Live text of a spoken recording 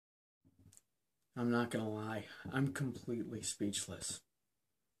I'm not gonna lie, I'm completely speechless.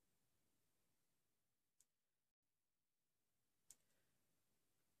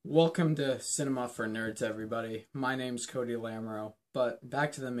 Welcome to Cinema for Nerds, everybody. My name's Cody Lamro, but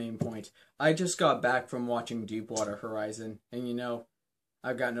back to the main point. I just got back from watching Deepwater Horizon, and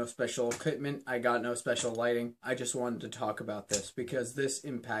I've got no special equipment, I got no special lighting. I just wanted to talk about this because this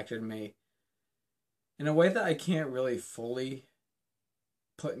impacted me in a way that I can't really fully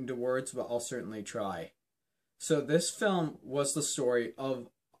put into words, but I'll certainly try. So this film was the story of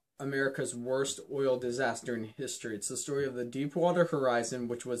America's worst oil disaster in history. It's the story of the Deepwater Horizon,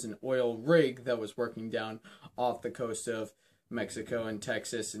 which was an oil rig that was working down off the coast of Mexico and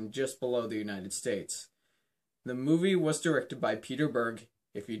Texas and just below the United States. The movie was directed by Peter Berg.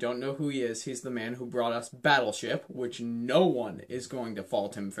 If you don't know who he is, he's the man who brought us Battleship, which no one is going to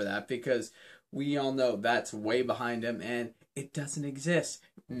fault him for that because we all know that's way behind him and it doesn't exist.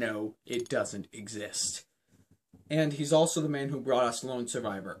 No, it doesn't exist. And he's also the man who brought us Lone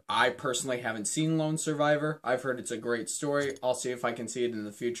Survivor. I personally haven't seen Lone Survivor. I've heard it's a great story. I'll see if I can see it in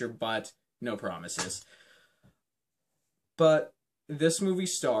the future, but no promises. But this movie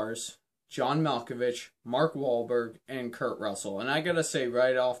stars John Malkovich, Mark Wahlberg, and Kurt Russell. And I gotta say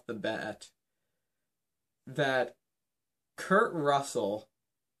right off the bat that Kurt Russell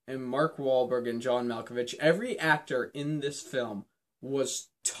and Mark Wahlberg and John Malkovich, every actor in this film was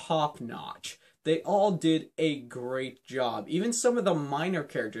top-notch. They all did a great job. Even some of the minor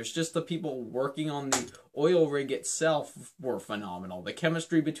characters, just the people working on the oil rig itself, were phenomenal. The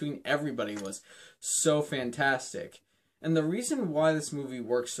chemistry between everybody was so fantastic. And the reason why this movie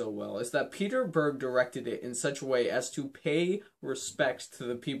works so well is that Peter Berg directed it in such a way as to pay respect to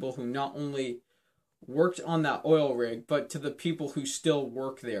the people who not only worked on that oil rig, but to the people who still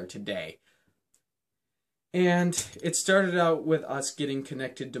work there today. And it started out with us getting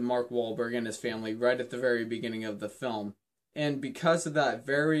connected to Mark Wahlberg and his family right at the very beginning of the film. And because of that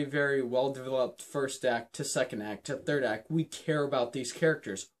very, very well-developed first act to second act to third act, we care about these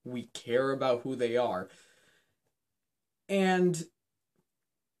characters. We care about who they are. And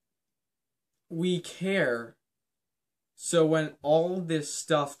we care. So when all this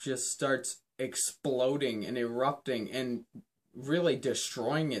stuff just starts exploding and erupting and really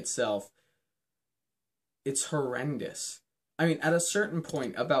destroying itself, it's horrendous. I mean, at a certain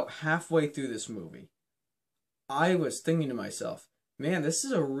point, about halfway through this movie, I was thinking to myself, man, this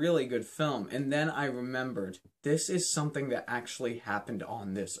is a really good film. And then I remembered, this is something that actually happened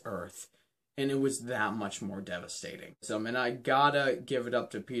on this earth. And it was that much more devastating. So, man, I gotta give it up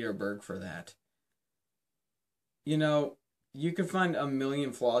to Peter Berg for that. You know, you could find a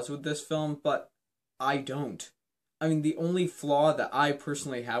million flaws with this film, but I don't. I mean, the only flaw that I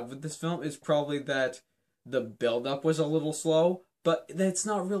personally have with this film is probably that the build-up was a little slow, but that's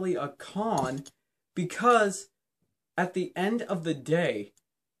not really a con, because at the end of the day,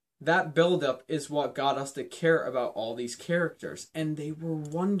 that build-up is what got us to care about all these characters, and they were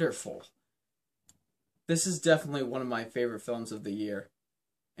wonderful. This is definitely one of my favorite films of the year,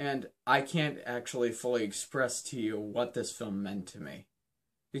 and I can't actually fully express to you what this film meant to me,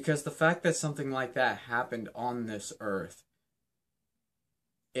 because the fact that something like that happened on this earth,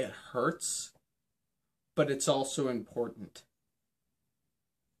 it hurts, but it's also important.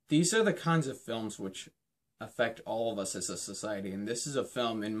 These are the kinds of films which affect all of us as a society, and this is a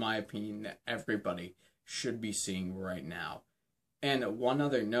film, in my opinion, that everybody should be seeing right now. And one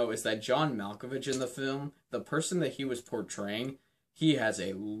other note is that John Malkovich in the film, the person that he was portraying, he has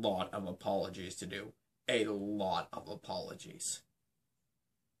a lot of apologies to do. A lot of apologies.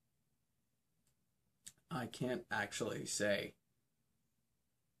 I can't actually say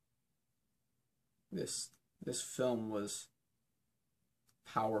this film was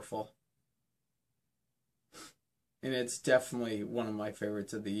powerful. And it's definitely one of my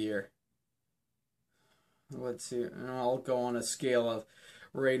favorites of the year. Let's see, I'll go on a scale of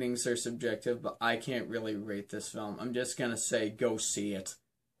ratings are subjective, but I can't really rate this film. I'm just gonna say go see it.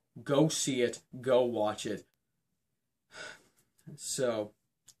 Go see it, go watch it. So,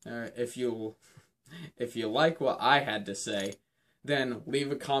 if you like what I had to say, then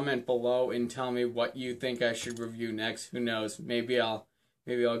leave a comment below and tell me what you think I should review next. Who knows? Maybe I'll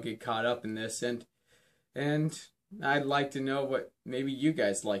get caught up in this, and I'd like to know what maybe you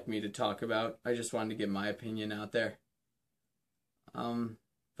guys like me to talk about. I just wanted to get my opinion out there.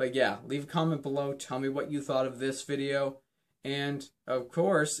 But yeah, leave a comment below. Tell me what you thought of this video, and of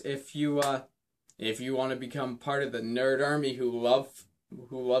course, if you want to become part of the nerd army who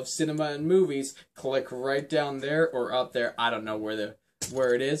love cinema and movies, click right down there or up there. I don't know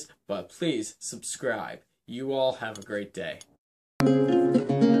where it is, but please subscribe. You all have a great day.